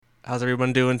How's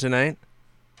everyone doing tonight?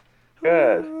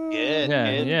 Good. Good,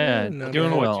 Yeah, good. yeah, Okay.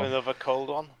 doing Forward to well. another cold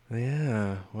one.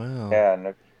 Yeah, well, Yeah.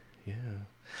 No, yeah.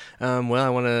 Well, I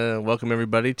want to welcome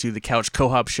everybody to the Couch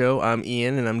Co-op Show. I'm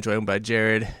Ian, and I'm joined by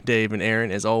Jared, Dave, and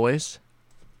Aaron, as always.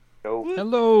 no.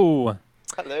 Hello.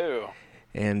 Hello.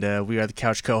 And we are the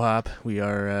Couch Co-op. We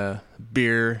are a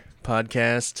beer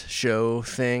podcast show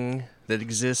thing that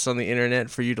exists on the internet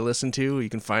for you to listen to. You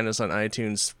can find us on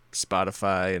iTunes,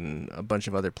 Spotify, and a bunch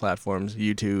of other platforms,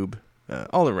 YouTube,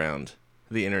 all around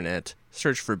the internet.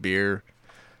 Search for beer,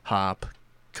 hop,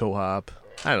 co-op.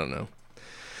 I don't know.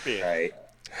 Right.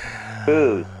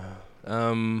 Food.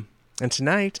 And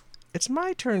tonight, it's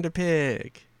my turn to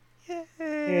pick.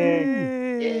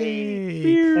 Yay!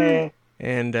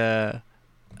 And I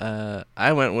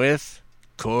went with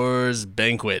Coors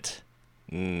Banquet.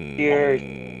 Cheers.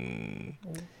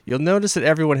 You'll notice that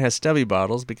everyone has stubby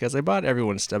bottles because I bought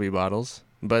everyone stubby bottles,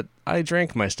 but I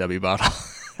drank my stubby bottle.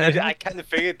 I kind of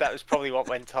figured that was probably what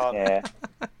went on. Yeah.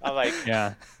 I'm like,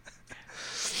 Yeah.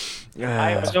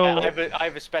 I Uh,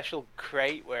 have a special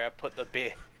crate where I put the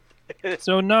beer.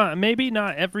 So maybe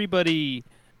not everybody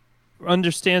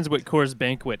understands what Coors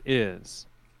Banquet is.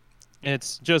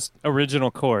 It's just original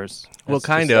Coors. well, It's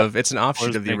kind just of. It's an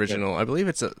offshoot Coors of the Banquet. original. I believe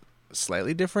it's a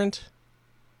slightly different,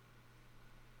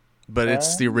 but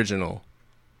it's the original.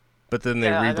 But then they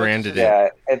Yeah, I rebranded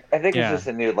noticed it. Yeah. I think Yeah. it's just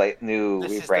a new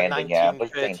This is the rebranding. Yeah,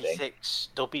 but same thing. 1936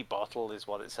 stubby bottle is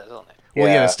what it says on it. Well,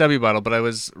 yeah, Yeah. a stubby bottle, but I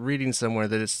was reading somewhere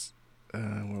that it's...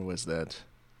 where was that?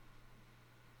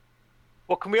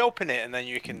 Well, can we open it and then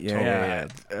you can Yeah, talk yeah,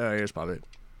 about yeah. Here's pop it.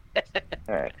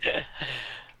 All right. it?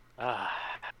 Ah,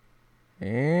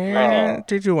 And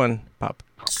 3, 2, 1, pop.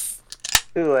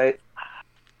 Too late.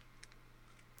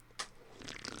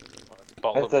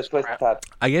 bottle of That's a this twist crap. top.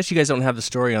 I guess you guys don't have the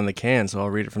story on the can, so I'll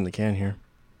read it from the can here.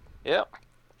 Yep.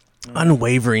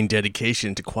 Unwavering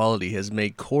dedication to quality has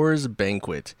made Coors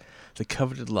Banquet the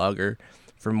coveted lager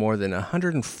for more than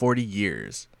 140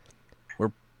 years.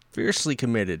 We're fiercely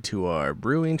committed to our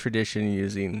brewing tradition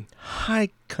using high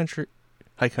country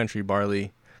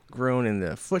barley grown in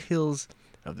the foothills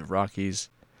of the Rockies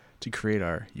to create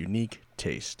our unique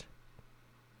taste.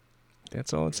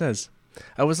 That's all it says.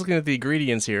 I was looking at the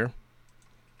ingredients here.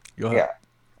 Go ahead. Yeah.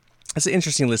 That's an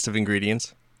interesting list of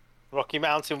ingredients. Rocky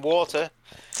Mountain water.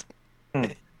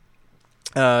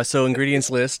 So ingredients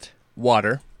list: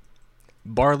 water,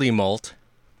 barley malt,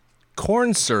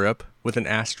 corn syrup with an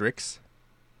asterisk,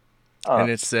 and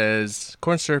it says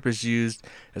corn syrup is used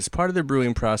as part of the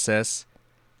brewing process.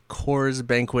 Coors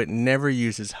Banquet never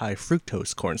uses high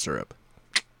fructose corn syrup.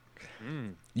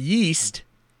 Yeast,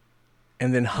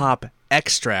 and then hop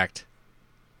extract.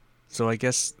 So I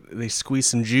guess they squeeze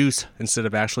some juice instead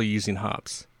of actually using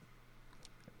hops.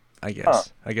 I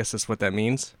guess. I guess that's what that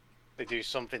means. They do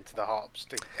something to the hops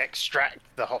to extract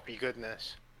the hoppy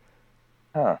goodness.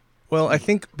 Huh. Well, I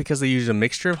think because they use a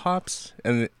mixture of hops,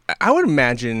 and I would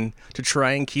imagine to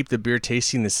try and keep the beer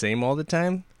tasting the same all the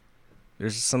time.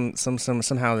 There's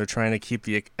somehow they're trying to keep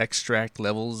the extract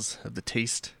levels of the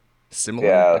taste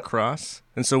similar across,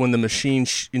 and so when the machine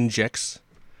injects,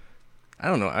 I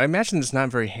don't know. I imagine it's not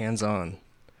very hands-on.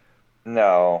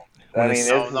 No. When I mean, it's-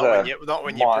 this is not when a you're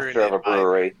brewing monster of a it by,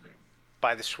 brewery.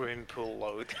 by the swimming pool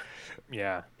load.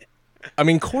 Yeah. I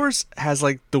mean, Coors has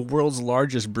like the world's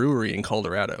largest brewery in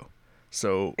Colorado,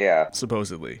 so Yeah.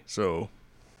 supposedly, so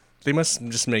they must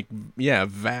just make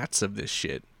vats of this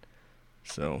shit.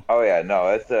 So Oh yeah. No,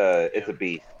 it's a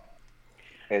beast.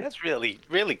 That's really,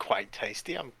 really quite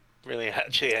tasty. I'm really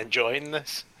actually enjoying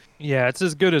this. Yeah, it's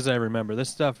as good as I remember. This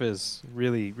stuff is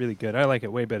really, really good. I like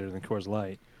it way better than Coors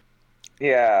Light.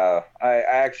 Yeah. I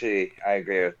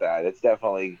agree with that. It's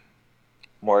definitely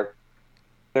more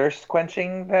thirst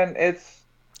quenching than its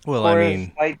well, I Coors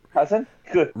mean, Light cousin.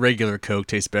 Good. regular Coke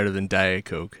tastes better than Diet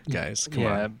Coke, guys. Come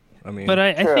Yeah. on. I mean, But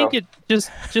I True. think it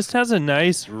just has a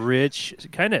nice, rich,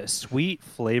 kind of sweet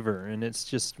flavor, and it's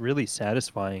just really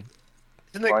satisfying.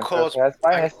 Isn't it Corn Coors syrup has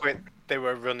finest. Banquet they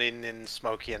were running in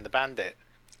Smokey and the Bandit?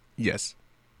 yes.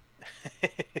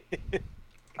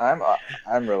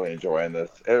 I'm really enjoying this.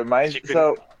 It reminds You could-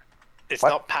 so It's What?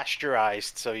 not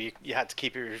pasteurized, so you had to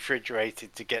keep it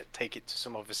refrigerated to take it to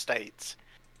some other states.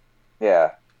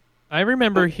 yeah. I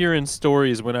remember hearing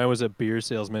stories when I was a beer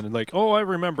salesman, and like, oh, I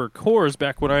remember Coors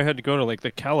back when I had to go to like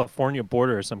the California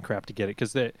border or some crap to get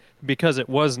it, because it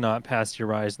was not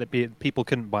pasteurized, that people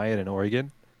couldn't buy it in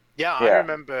Oregon. Yeah, I Yeah.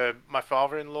 remember my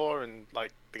father-in-law and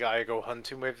like the guy I go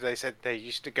hunting with. They said they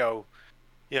used to go,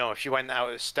 if you went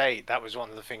out of state, that was one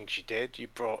of the things you did. You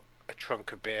brought a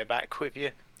trunk of beer back with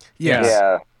you, Yes.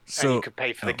 Yeah. and So you could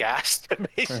pay for the gas,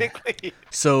 basically.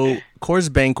 So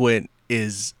Coors Banquet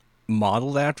is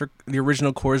modeled after the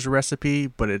original Coors recipe,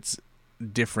 but it's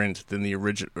different than the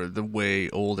original or the way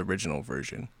old original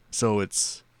version. So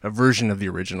it's a version of the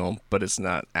original, but it's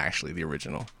not actually the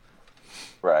original.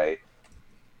 Right.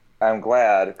 I'm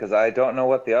glad because I don't know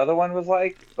what the other one was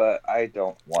like, but I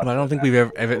don't want. But I don't think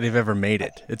they've ever made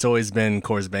it. It's always been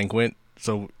Coors Banquet,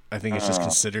 so I think it's just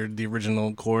considered the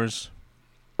original Coors.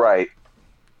 Right.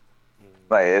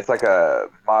 Like it's like a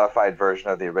modified version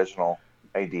of the original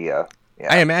idea.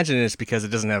 Yeah. I imagine it's because it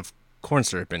doesn't have corn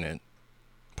syrup in it,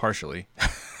 partially.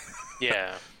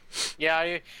 Yeah,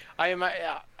 yeah.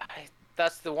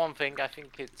 That's the one thing. I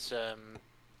think it's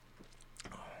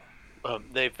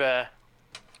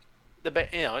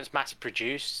it's mass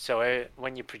produced. So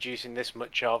when you're producing this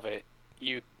much of it,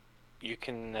 you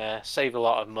can save a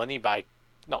lot of money by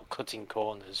not cutting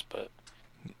corners, but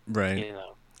right.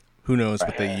 Who knows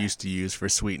what they used to use for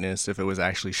sweetness, if it was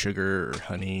actually sugar or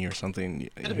honey or something.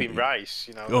 Could have been rice,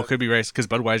 Oh, it could be rice, because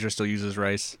Budweiser still uses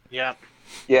rice. Yeah.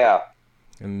 Yeah.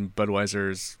 And Budweiser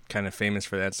is kind of famous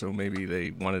for that, so maybe they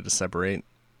wanted to separate.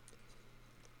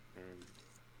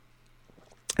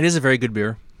 It is a very good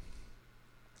beer.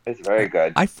 It's very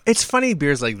good. It's funny,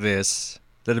 beers like this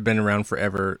that have been around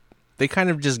forever, they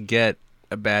kind of just get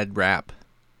a bad rap.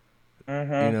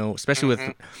 Mm-hmm. Especially with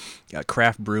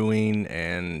craft brewing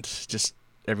and just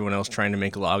everyone else trying to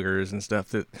make lagers and stuff.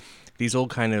 That these old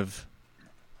kind of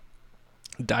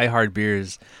diehard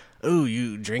beers. Oh,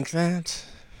 you drink that?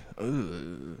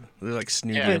 Ooh, they're like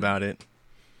snooty about it.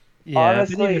 Yeah,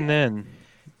 honestly, but even then,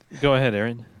 go ahead,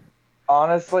 Aaron.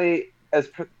 Honestly, as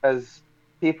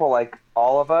people like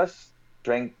all of us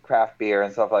drink craft beer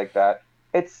and stuff like that,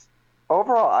 it's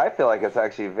overall I feel like it's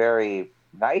actually very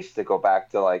nice to go back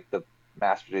to like the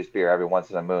mass-produced beer every once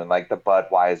in a moon, like the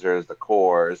Budweisers, the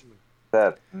Coors,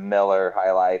 the Miller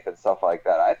High Life, and stuff like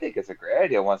that. I think it's a great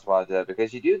idea once in a while to do it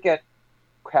because you do get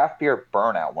craft beer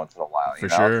burnout once in a while. For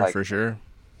sure.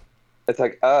 It's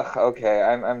like, okay,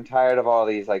 I'm tired of all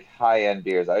these like high-end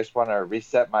beers. I just want to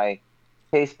reset my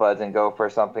taste buds and go for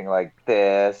something like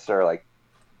this or like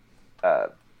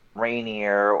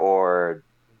Rainier or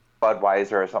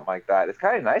Budweiser or something like that. It's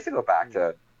kind of nice to go back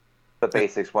to the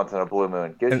basics once in a blue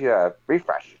moon. Gives you a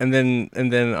refresh. And then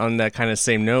on that kind of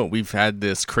same note, we've had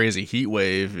this crazy heat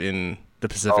wave in the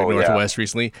Pacific Northwest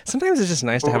recently. Sometimes it's just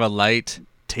nice to have a light,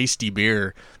 tasty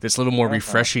beer that's a little more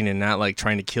refreshing and not like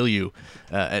trying to kill you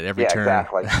at every turn.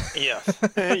 Exactly.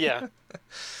 Yeah.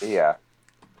 Yeah.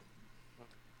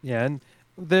 Yeah, and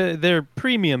their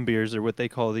premium beers are what they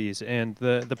call these, and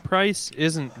the price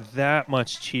isn't that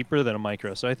much cheaper than a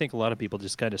micro. So I think a lot of people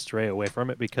just kind of stray away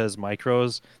from it because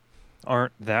micros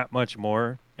aren't that much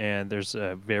more, and there's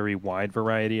a very wide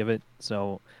variety of it.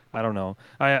 So I don't know.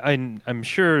 I'm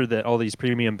sure that all these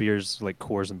premium beers like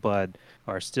Coors and Bud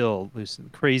are still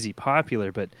crazy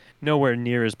popular, but nowhere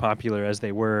near as popular as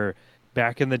they were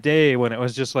back in the day when it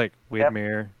was just like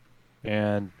Widmer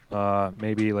and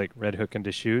maybe like Red Hook and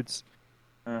Deschutes.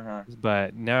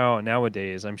 But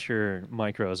nowadays, I'm sure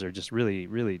micros are just really,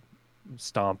 really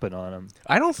stomping on them.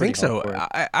 I don't think so.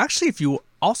 Actually,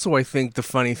 I think the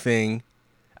funny thing,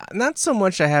 not so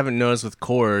much I haven't noticed with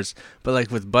Coors, but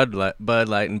like with Bud Light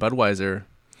and Budweiser,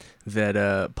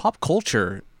 that pop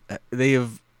culture,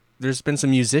 there's been some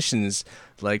musicians,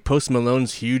 like Post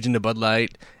Malone's huge into Bud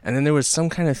Light, and then there was some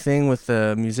kind of thing with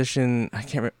a musician, I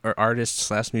can't remember, or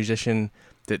artist/musician,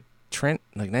 that Trent,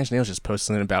 like Nine Inch Nails just posted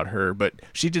something about her, but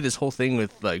she did this whole thing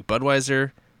with like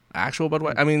Budweiser, actual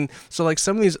Budweiser. I mean, so like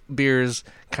some of these beers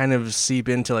kind of seep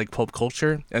into like pop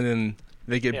culture, and then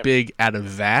they get big out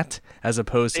of that, as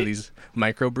opposed to these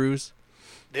microbrews.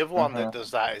 The other one that does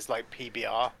that is like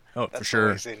PBR. Oh, for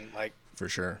sure. For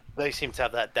sure. They seem to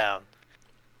have that down.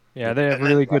 Yeah, they have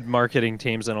really good marketing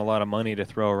teams and a lot of money to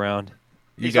throw around.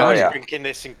 He's always drinking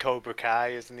this in Cobra Kai,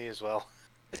 isn't he, as well?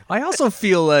 I also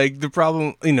feel like the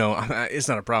problem, it's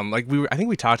not a problem. Like I think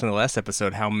we talked in the last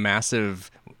episode how massive,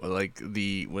 like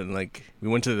when we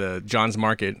went to the John's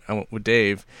Market with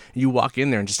Dave, you walk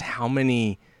in there and just how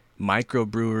many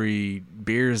microbrewery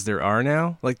beers there are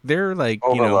now. Like they're like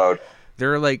overload.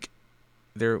 They're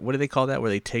what do they call that? Where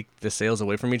they take the sales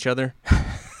away from each other.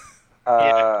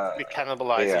 They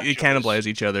cannibalize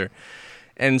each other.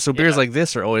 And so beers like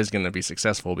this are always going to be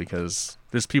successful because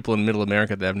there's people in Middle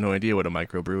America that have no idea what a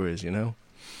microbrew is,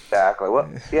 Exactly. Well,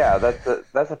 yeah, that's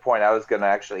the point I was going to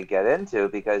actually get into,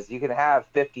 because you can have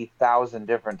 50,000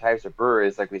 different types of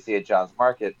breweries like we see at John's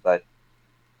Market, but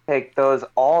take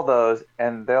all those,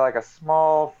 and they're like a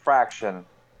small fraction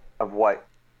of what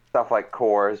stuff like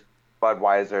Coors,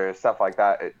 Budweiser, stuff like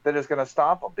that. They're just going to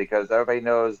stomp them because everybody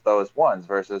knows those ones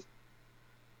versus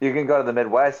you can go to the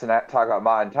Midwest and talk about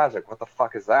Mountain Times. Like, what the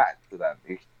fuck is that to them?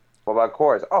 What about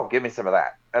Coors? Oh, give me some of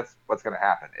that. That's what's going to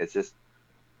happen.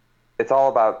 It's all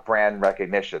about brand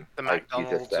recognition, The like you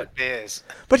just McDonald's said. of beers.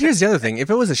 But here's the other thing: if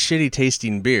it was a shitty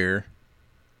tasting beer,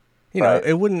 you know, Right.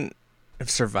 it wouldn't have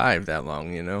survived that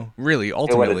long. You know, really, It would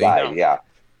ultimately. have died. No. Yeah.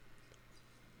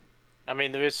 I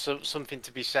mean, there is something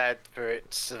to be said for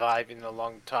it surviving a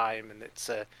long time, and it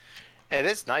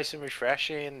is nice and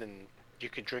refreshing, and you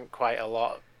could drink quite a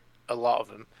lot of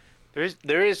them.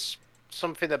 There is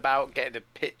something about getting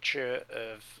a picture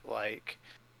of like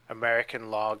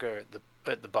American lager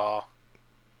at the bar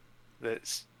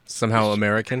that's Somehow it's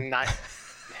American.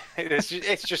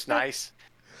 it's just nice,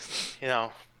 you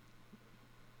know.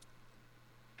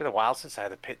 Been a while since I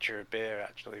had a picture of beer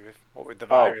actually with the Oh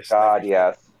virus. And God, everything.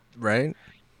 yes. Right?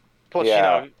 Plus,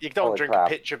 Yeah. you don't Holy drink crap. a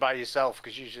pitcher by yourself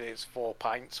because usually it's 4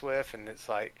 pints worth, and it's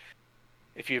like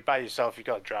if you're by yourself, you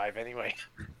got to drive anyway.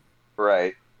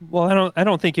 Right. Well, I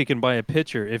don't think you can buy a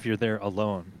pitcher if you're there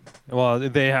alone. Well,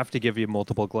 they have to give you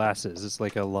multiple glasses. It's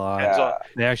like a law. Yeah.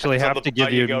 They actually Depends on have the to give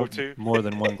bar you you go to. more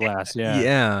than one glass. Yeah.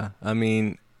 Yeah. I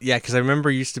mean, yeah, because I remember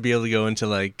you used to be able to go into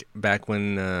like back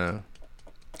when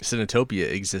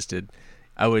Cinetopia existed.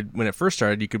 When it first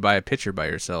started, you could buy a pitcher by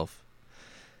yourself.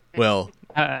 Well,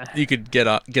 you could get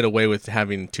away with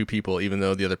having 2 people, even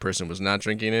though the other person was not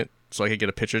drinking it. So I could get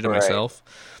a pitcher to Right. myself.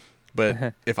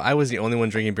 But if I was the only one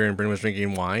drinking beer and Bryn was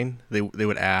drinking wine, they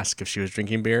would ask if she was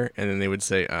drinking beer, and then they would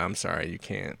say, "I'm sorry, you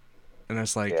can't." And I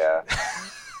was like, Yeah.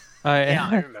 Yeah,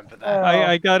 I remember that.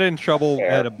 I got in trouble Fair.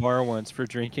 at a bar once for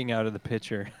drinking out of the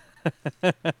pitcher.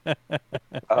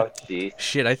 Oh jeez.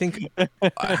 "Shit, I think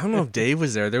I don't know if Dave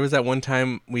was there. There was that one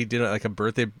time we did like a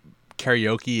birthday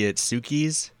karaoke at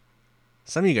Suki's.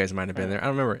 Some of you guys might have been there. I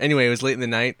don't remember. Anyway, it was late in the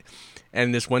night,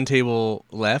 and this one table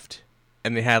left,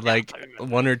 and they had like I remember.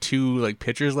 1 or 2 like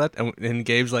pitchers left, and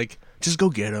Gabe's like, "Just go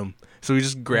get them." So we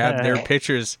just grabbed their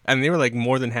pitchers, and they were like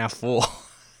more than half full.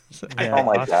 Yeah, Oh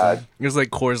my awesome. God. It was like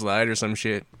Coors Light or some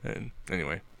shit. And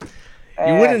anyway, you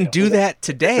Eh, wouldn't do that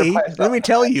today. surprised Let me about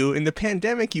tell that. you, in the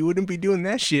pandemic, you wouldn't be doing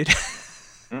that shit.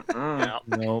 Mm-mm. Yeah.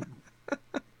 Nope.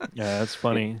 Yeah, that's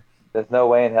funny. There's no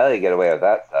way in hell you get away with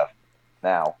that stuff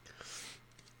now.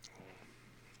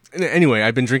 Anyway,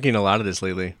 I've been drinking a lot of this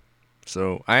lately,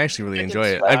 so I actually really enjoy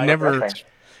it. Right. I've never. Refreshing.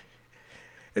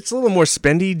 It's a little more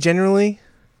spendy generally.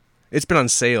 It's been on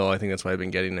sale. I think that's why I've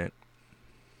been getting it.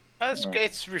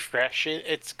 It's refreshing.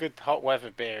 It's good hot weather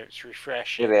beer. It's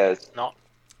refreshing. It is. It's not.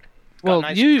 It's got Well, a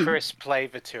nice you- crisp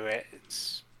flavor to it.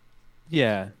 It's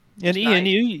Yeah. And It's Ian,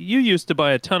 nice. you used to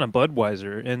buy a ton of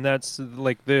Budweiser, and that's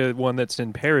like the one that's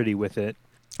in parity with it.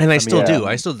 And I mean, still yeah. do.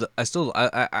 I still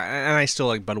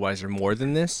like Budweiser more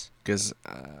than this because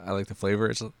I like the flavor.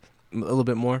 It's a little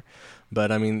bit more.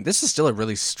 But I mean, this is still a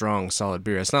really strong, solid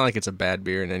beer. It's not like it's a bad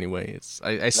beer in any way.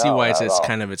 I see No, why not at it's all.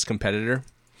 kind of its competitor.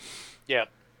 yeah.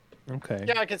 Okay.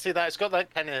 Yeah, I can see that. It's got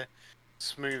that kind of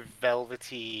smooth,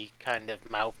 velvety kind of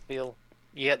mouthfeel.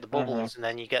 You get the bubbles, and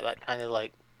then you get that kind of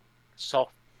like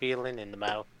soft feeling in the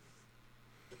mouth.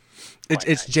 It's Quite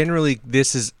nice. generally,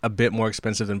 this is a bit more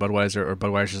expensive than Budweiser, or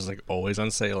Budweiser is like always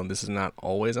on sale, and this is not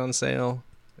always on sale.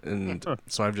 And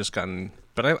so I've just gotten,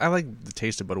 but I like the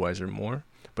taste of Budweiser more.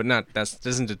 But that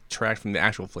doesn't detract from the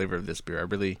actual flavor of this beer.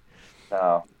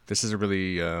 No. This is a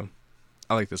really, I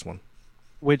like this one.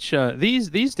 Which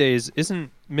these days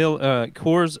isn't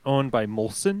Coors owned by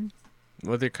Molson?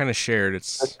 Well, they're kind of shared.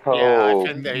 It's It's Yeah, I cold.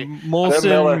 think they. Molson,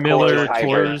 Miller, Miller, Coors,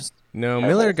 Coors. no I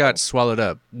Miller think got so. swallowed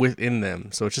up within them,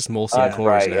 so it's just Molson That's Coors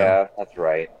right. now. Yeah, that's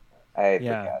right. I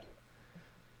Yeah. forget.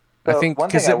 I So, think one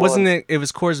because thing I it will- wasn't it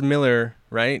was Coors Miller,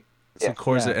 right? So Yes.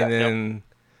 Coors, Yeah. and Yeah. then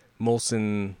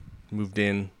Molson moved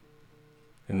in,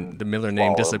 and the Miller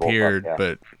name Swallowed both up, disappeared, yeah.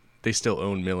 but they still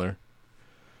own Miller.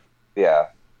 Yeah.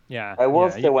 Yeah. I will yeah,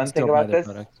 say you can one still thing buy about the this.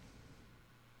 product.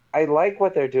 I like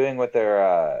what they're doing with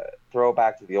their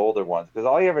throwback to the older ones, because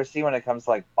all you ever see when it comes to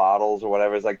like bottles or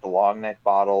whatever is like the long neck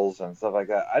bottles and stuff like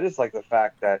that. I just like the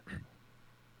fact that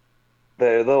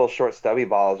the little short stubby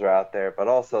bottles are out there, but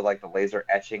also like the laser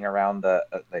etching around the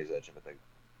laser etching, but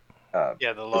the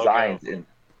Yeah, the logo. designs.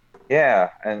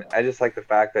 And I just like the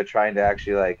fact that trying to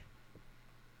actually like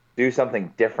do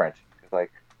something different.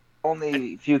 Like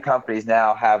only few companies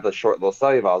now have the short little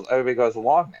stubby bottles. Everybody goes to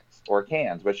long necks or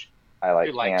cans, which I like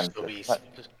You like cans. stubbies.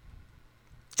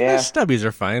 Yeah. The stubbies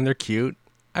are fine. They're cute.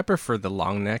 I prefer the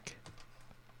long neck.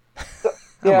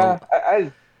 Yeah,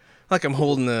 I Like I'm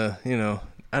holding a,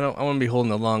 I want to be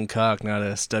holding a long cock, not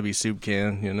a stubby soup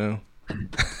can,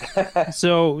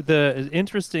 So the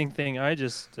interesting thing I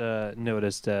just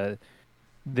noticed, the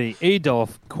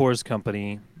Adolf Coors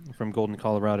Company from Golden,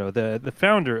 Colorado, the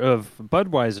founder of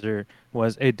Budweiser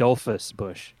was Adolphus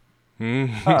Busch.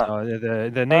 Huh. Oh,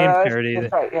 the name parody,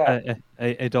 That's right,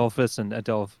 yeah. Adolphus and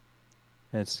Adolf.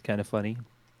 It's kind of funny.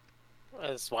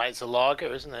 That's why it's a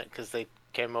lager, isn't it? Because they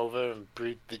came over and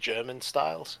brewed the German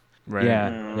styles. Right. Yeah,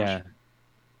 Mm. yeah.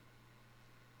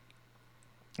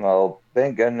 Well,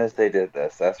 thank goodness they did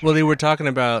this. That's Well, for they were sure. talking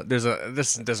about this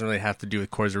doesn't really have to do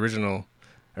with Coors Original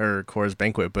or Coors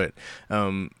Banquet, but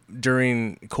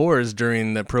during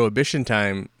the Prohibition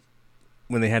time,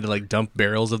 when they had to like dump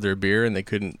barrels of their beer and they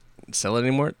couldn't sell it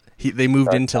anymore, they moved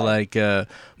Dark into time. like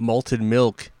malted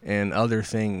milk and other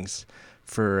things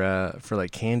for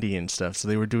like candy and stuff. So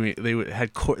they were doing they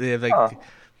have like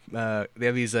Huh. they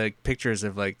have these like pictures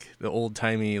of like the old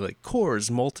timey like Coors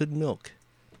malted milk.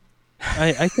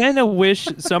 I kind of wish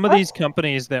some of these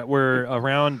companies that were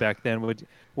around back then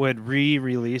would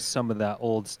re-release some of that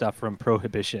old stuff from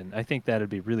Prohibition. I think that'd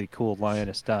be really cool line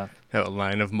of stuff. Have a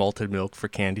line of malted milk for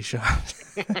candy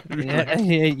shops. Yeah,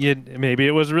 maybe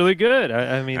it was really good.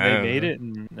 I mean, I they don't made know. it,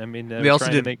 and I mean, they They were also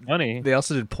trying did- to make money. They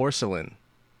also did porcelain.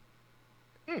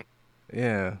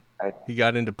 Yeah, he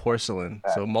got into porcelain.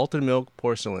 So malted milk,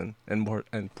 porcelain, and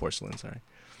porcelain. Sorry,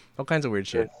 all kinds of weird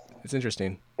shit. It's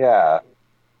interesting. Yeah.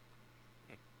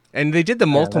 And they did the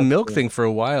malted that's milk cool. thing for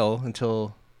a while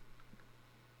until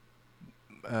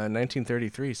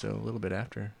 1933. So a little bit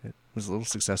after it was a little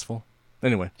successful.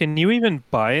 Anyway, Can you even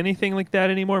buy anything like that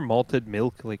anymore? Malted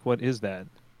milk? Like, what is that?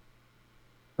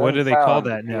 What do Doesn't they call sound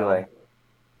that now? appealing.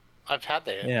 I've had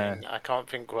it. Yeah. And I can't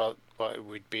think what it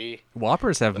would be.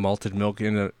 Whoppers have malted milk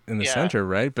in the Yeah. center,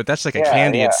 right? But that's like a Yeah,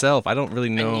 candy yeah. itself. I don't really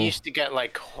And know. you used to get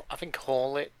like I think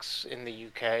Horlicks in the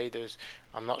UK.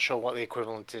 I'm not sure what the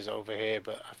equivalent is over here,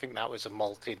 but I think that was a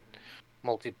malted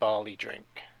barley drink.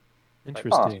 Like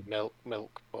Interesting.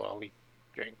 milk barley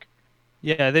drink.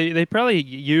 Yeah, they probably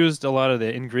used a lot of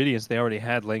the ingredients they already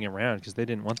had laying around because they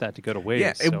didn't want that to go to waste.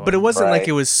 Yeah, so, but it wasn't like Right.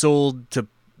 it was sold to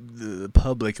the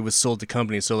public. It was sold to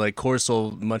companies. So like Coors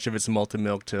sold much of its malted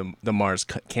milk to the Mars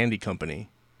Candy Company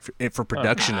for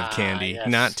production of candy, yes.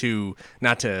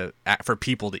 not for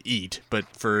people to eat, but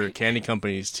for candy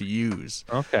companies to use.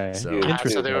 Okay. So- Huge.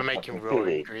 Interesting. So they were Interesting. making raw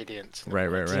ingredients. Right.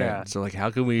 Yeah. So like, how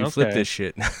can we flip Okay. this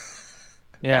shit?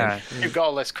 Yeah. You've got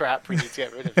all this crap. We need to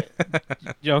get rid of it.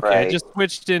 Okay. Right. Just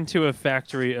switched into a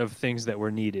factory of things that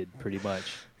were needed, pretty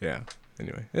much. Yeah.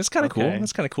 Anyway, it's kind of cool. Okay.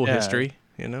 It's kind of cool Yeah. history,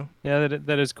 you know. Yeah,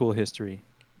 that is cool history.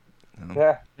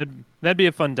 Yeah. That'd be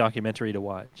a fun documentary to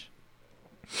watch.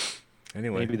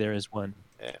 Anyway, Maybe there is one.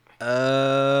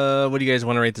 what do you guys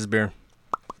want to rate this beer?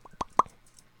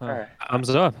 Alright. Thumbs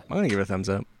up. I'm gonna give it a thumbs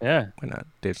up. Yeah. Why not?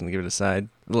 Dave's gonna give it a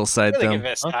little side Really thumb. give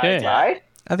it a side, Okay. yeah. Right?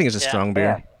 I think it's a Yeah. strong beer.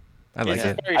 Yeah. I like It's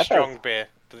it. a very I thought strong beer.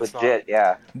 But it's Legit,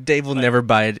 yeah. Dave will never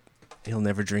buy it. He'll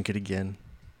never drink it again.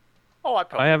 Not, I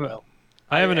probably I have will.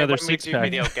 I have another when we do 6-pack.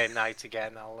 video game night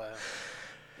again, I'll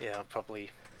probably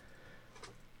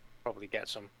get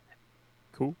some.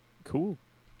 Cool.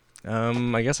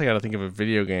 I guess I gotta think of a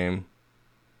video game.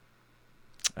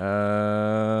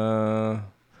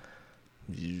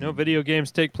 No video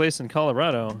games take place in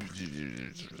Colorado,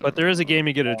 but there is a game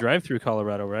you get to drive through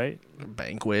Colorado, right?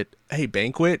 Banquet. Hey,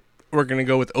 Banquet. We're gonna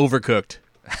go with Overcooked.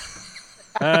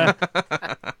 Uh,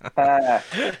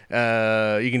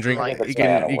 You can drink. Like You it's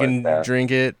can gotta you work can there.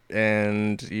 drink it,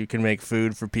 and you can make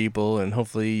food for people, and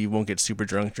hopefully you won't get super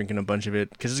drunk drinking a bunch of it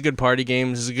because it's a good party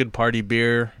game. This is a good party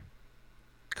beer.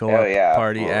 Co-op Oh, yeah,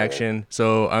 party absolutely. action.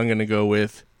 So I'm gonna go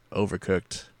with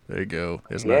Overcooked. There you go.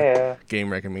 There's my Yeah. game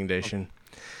recommendation.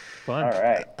 fun. All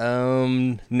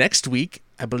right. Next week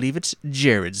I believe it's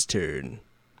Jared's turn.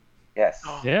 Yes.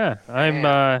 Yeah,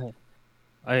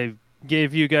 I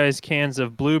gave you guys cans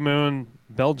of Blue Moon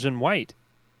Belgian White.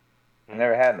 I've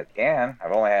never had it in a can.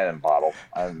 I've only had it in bottle.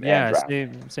 And Yeah,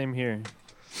 draft. same here.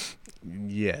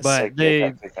 Yes. But Like, they-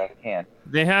 yes, I can.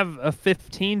 They have a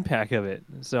 15-pack of it,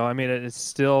 so I mean it's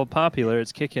still popular.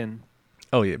 It's kicking.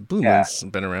 Oh yeah, Blue Yeah. Moon's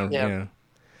been around. Yeah. Yeah.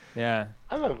 Yeah.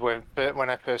 I remember when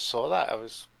I first saw that, I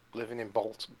was living in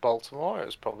Baltimore. It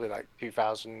was probably like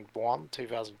 2001,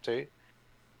 2002.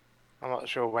 I'm not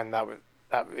sure when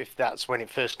if that's when it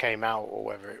first came out or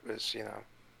whether it was,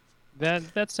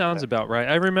 That sounds about right.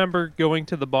 I remember going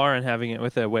to the bar and having it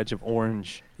with a wedge of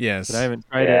orange, Yes. but I haven't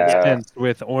tried Yeah. it since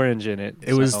with orange in it.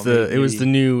 It was so the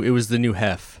maybe- new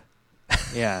hef.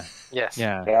 Yeah. Yes.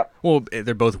 Yeah. Yep. Well,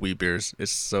 they're both wheat beers.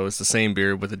 It's the same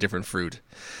beer with a different fruit.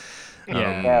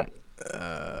 Yeah.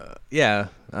 Yeah.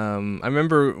 I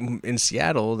remember in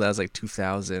Seattle that was like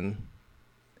 2000.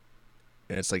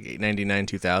 And it's like 8.99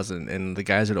 2000, and the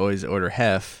guys would always order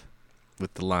hef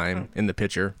with the lime in the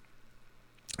pitcher.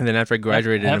 And then after I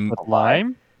graduated, Hef with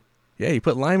lime. yeah, you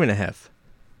put lime in a hef.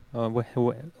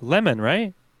 Lemon,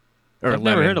 right? Or I've lemon.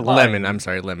 never heard of lemon. lime. I'm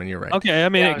sorry, lemon. You're right. Okay, I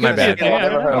mean, Yeah, it my could bad. be a thing. I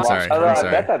don't I've I'm never sorry. heard of I'm I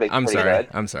sorry. bet that'd be I'm pretty sorry. good.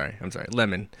 I'm sorry. I'm sorry.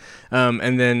 Lemon.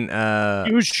 And then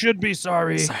You should be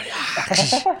sorry. sorry.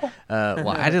 Well,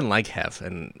 I didn't like hef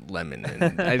and lemon,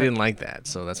 and I didn't like that,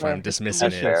 so that's why I'm dismissing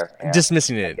That's it. fair, yeah.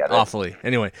 Dismissing I it get it. awfully.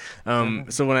 Anyway,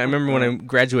 so when I remember when I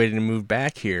graduated and moved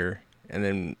back here, and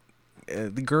then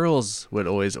the girls would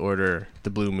always order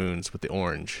the Blue Moons with the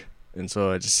orange, and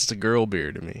so it's just a girl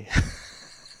beer to me.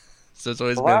 So it's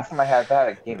always The been. last time I had that,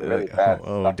 it gave me really bad.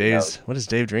 Oh, stuffy Dave's. nose. What is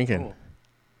Dave drinking? Oh.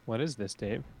 What is this,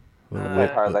 Dave?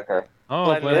 Like hard liquor. Oh,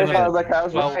 Blended blended It is in. in. hard liquor. I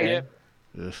was Well, right. yeah.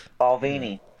 Ugh.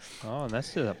 Balvenie. Oh, and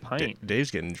that's to a pint.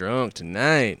 Dave's getting drunk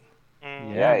tonight.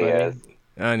 Yeah, he buddy. is.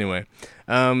 Anyway,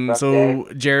 Rough so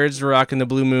Jared's rocking the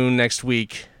Blue Moon next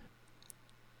week.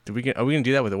 Are we gonna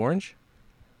do that with orange?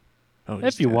 Oh,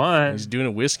 If you want. He's doing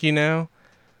a whiskey now.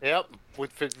 Yep,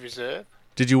 Woodford Reserve.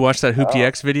 Did you watch that Hoopty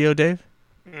X video, Dave?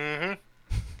 Mm-hmm.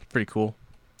 Pretty cool.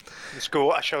 The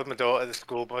school. I showed my daughter the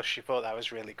school bus. She thought that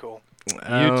was really cool.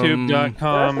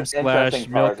 YouTube.com There's some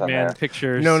interesting cars on there. /Milkman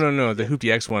Pictures. No. The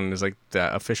Hoopty X one is like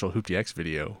the official Hoopty X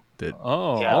video that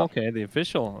Oh, Yeah. okay. The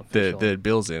official. that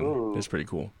Bill's in. Ooh. It's pretty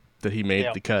cool that he made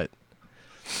Yeah. the cut.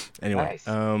 Anyway, Nice.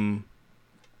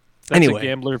 That's anyway. a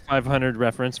Gambler 500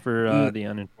 reference for the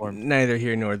uninformed. Neither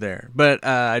here nor there. But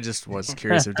I just was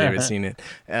curious if Dave had seen it.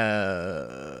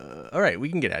 All right, we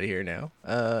can get out of here now.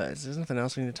 There's nothing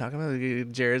else we need to talk about.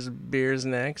 Jared's beers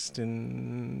next,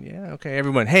 and yeah, okay,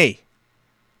 everyone. Hey,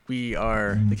 we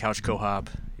are the Couch Co-op.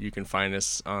 You can find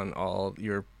us on all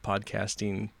your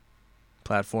podcasting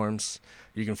platforms.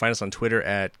 You can find us on Twitter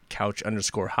at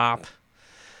couch_hop.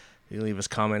 You leave us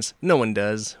comments. No one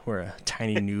does. We're a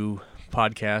tiny new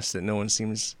podcast that no one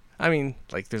seems. I mean,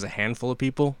 like there's a handful of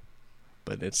people,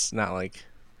 but it's not like.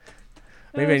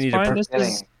 Maybe I It's need fine. to This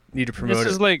promote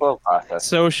is it. like Slow process.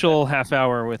 social half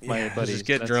hour with my Yeah, buddies. just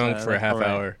get That's, drunk for a that's half all right.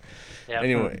 hour. Yeah.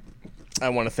 Anyway, I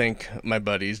want to thank my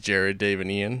buddies Jared, Dave, and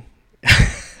Ian.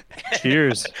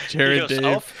 Cheers. Jared,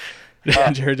 Yourself?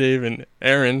 Dave, Jared, Dave, and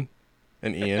Aaron,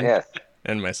 and Ian, Yes.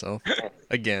 and myself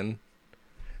again.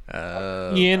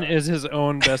 Ian is his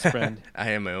own best friend.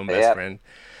 I am my own best Yeah. friend.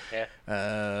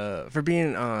 Yeah. For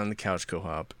being on the Couch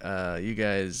Co-op. You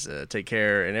guys take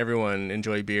care, and everyone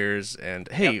enjoy beers. And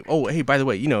hey, hey, by the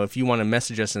way, if you want to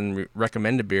message us and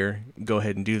recommend a beer, go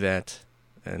ahead and do that,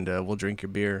 and we'll drink your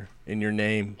beer in your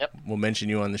name. Yep. We'll mention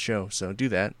you on the show, so do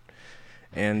that.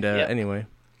 And anyway,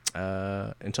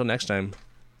 until next time,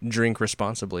 drink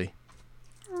responsibly.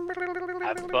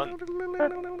 Have fun.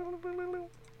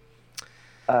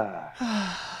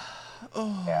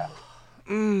 Yeah.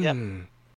 Mm. Yep.